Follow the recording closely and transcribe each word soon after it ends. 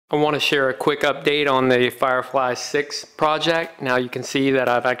I want to share a quick update on the Firefly 6 project. Now you can see that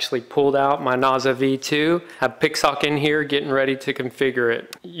I've actually pulled out my NASA V2. I have PixHawk in here getting ready to configure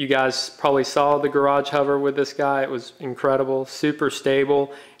it. You guys probably saw the garage hover with this guy. It was incredible, super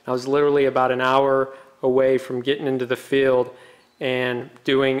stable. I was literally about an hour away from getting into the field and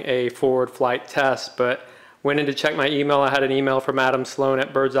doing a forward flight test, but went in to check my email. I had an email from Adam Sloan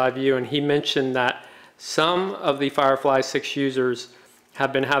at Bird's Eye View, and he mentioned that some of the Firefly 6 users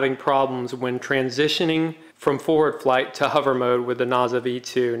have been having problems when transitioning from forward flight to hover mode with the NASA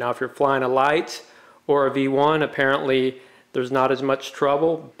V2. Now if you're flying a light or a V1, apparently there's not as much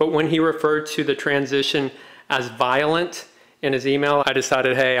trouble, but when he referred to the transition as violent in his email, I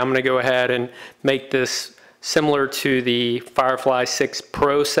decided, hey, I'm gonna go ahead and make this similar to the Firefly 6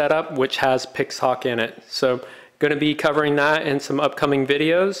 Pro setup, which has PixHawk in it. So going to be covering that in some upcoming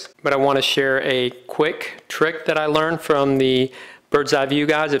videos, but I want to share a quick trick that I learned from the Bird's Eye View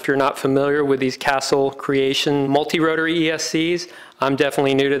guys. If you're not familiar with these Castle Creation Multirotor ESCs, I'm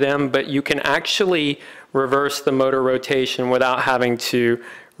definitely new to them, but you can actually reverse the motor rotation without having to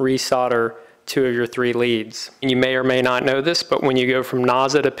resolder 2 of your 3 leads. And you may or may not know this, but when you go from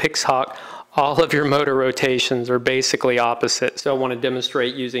NASA to PixHawk, all of your motor rotations are basically opposite. So I want to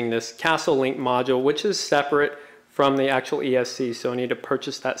demonstrate using this Castle Link module, which is separate from the actual ESC, so I need to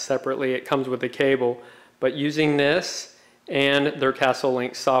purchase that separately. It comes with a cable, but using this and their Castle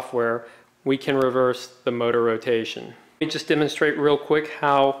Link software, we can reverse the motor rotation. Let me just demonstrate real quick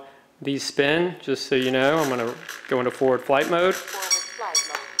how these spin, just so you know. I'm going to go into forward flight mode.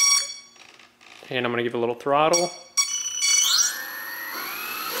 And I'm going to give a little throttle.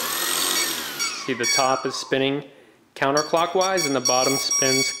 See, the top is spinning counterclockwise and the bottom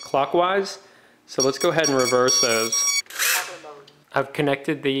spins clockwise. So let's go ahead and reverse those. I've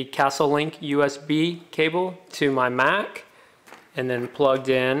connected the Castle Link USB cable to my Mac and then plugged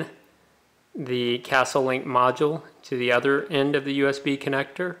in the Castle Link module to the other end of the USB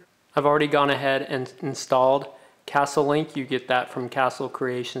connector. I've already gone ahead and installed Castle Link. You get that from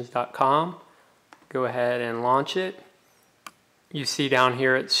castlecreations.com. Go ahead and launch it. You see down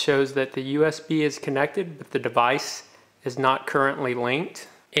here it shows that the USB is connected, but the device is not currently linked.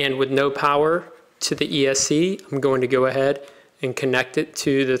 And with no power to the ESC, I'm going to go ahead and connect it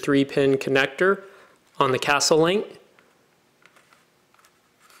to the 3-pin connector on the Castle Link.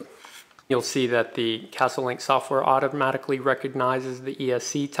 You'll see that the Castle Link software automatically recognizes the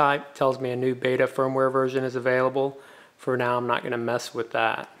ESC type, tells me a new beta firmware version is available. For now, I'm not going to mess with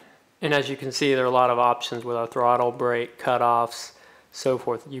that. And as you can see, there are a lot of options with our throttle, brake, cutoffs, so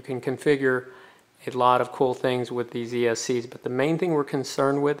forth. You can configure a lot of cool things with these ESCs, but the main thing we're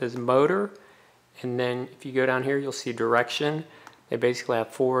concerned with is motor. And then if you go down here, you'll see direction. They basically have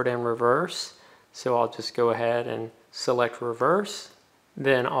forward and reverse. So I'll just go ahead and select reverse.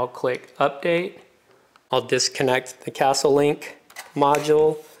 Then I'll click update. I'll disconnect the Castle Link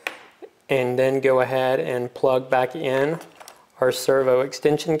module and then go ahead and plug back in our servo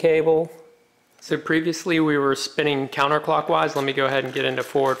extension cable. So previously we were spinning counterclockwise. Let me go ahead and get into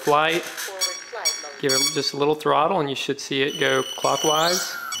forward flight. Give it just a little throttle and you should see it go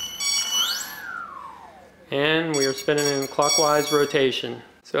clockwise. And we are spinning in clockwise rotation.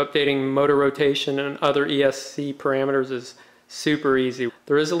 So updating motor rotation and other ESC parameters is super easy.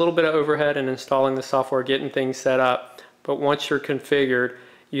 There is a little bit of overhead in installing the software, getting things set up, but once you're configured,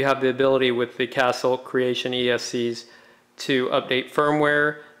 you have the ability with the Castle Creation ESCs to update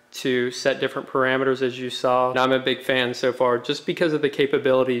firmware, to set different parameters as you saw. And I'm a big fan so far just because of the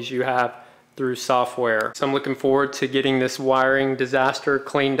capabilities you have through software. So I'm looking forward to getting this wiring disaster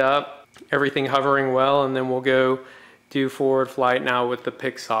cleaned up, everything hovering well, and then we'll go do forward flight now with the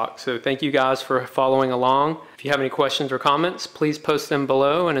PixHawk. So thank you guys for following along. If you have any questions or comments, please post them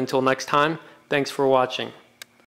below, and until next time, thanks for watching.